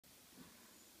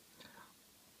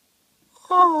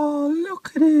Oh,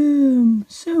 look at him!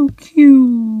 So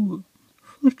cute!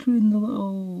 Flickering the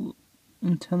little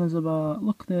antennas about.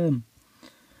 Look at him.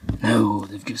 No,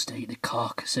 they've just ate the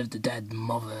carcass of the dead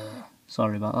mother.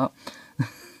 Sorry about that.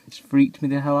 It's freaked me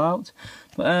the hell out.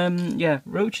 But yeah,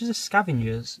 roaches are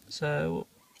scavengers, so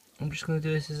I'm just going to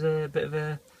do this as a bit of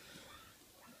a...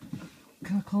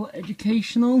 Can I call it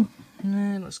educational?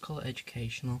 No, let's call it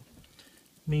educational.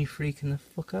 Me freaking the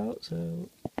fuck out, so...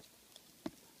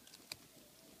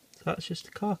 That's just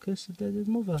the carcass of the dead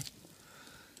mother.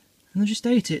 And I just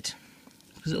ate it,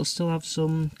 because it'll still have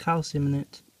some calcium in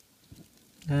it.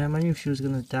 I knew she was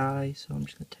going to die, so I'm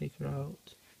just going to take her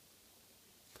out.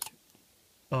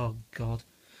 Oh god.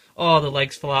 Oh, the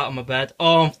legs fell out of my bed.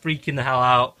 Oh, I'm freaking the hell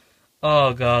out.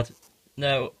 Oh god.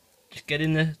 No. Just get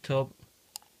in the tub.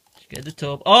 Just get in the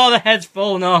tub. Oh, the head's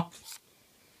fallen off.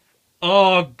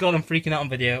 Oh god, I'm freaking out on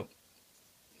video.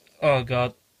 Oh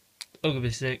god. I'm gonna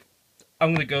be sick.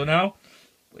 I'm gonna go now.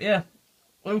 But yeah.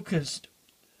 Locust.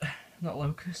 Not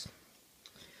locust.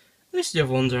 At least the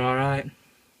other ones are alright.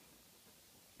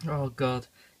 Oh god.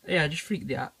 Yeah, I just freaked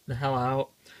the hell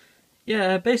out.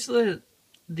 Yeah, basically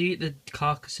they eat the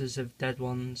carcasses of dead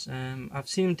ones. I've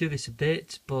seen them do this a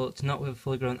bit, but not with a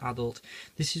fully grown adult.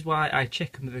 This is why I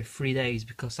check them every 3 days,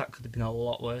 because that could have been a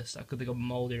lot worse. That could have gone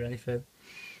mouldy or anything.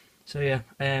 So yeah,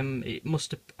 it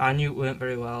must have. I knew it weren't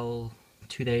very well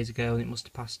 2 days ago, and it must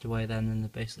have passed away then, and they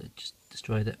basically just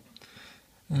destroyed it.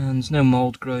 And there's no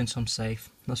mould growing, so I'm safe.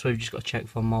 That's why we've just got to check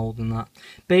for mould and that.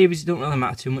 Babies don't really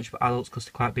matter too much, but adults, because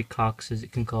they're quite big carcasses,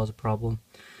 it can cause a problem.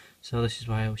 So this is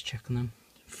why I always check on them.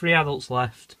 3 adults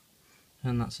left,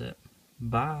 and that's it.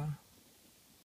 Bye.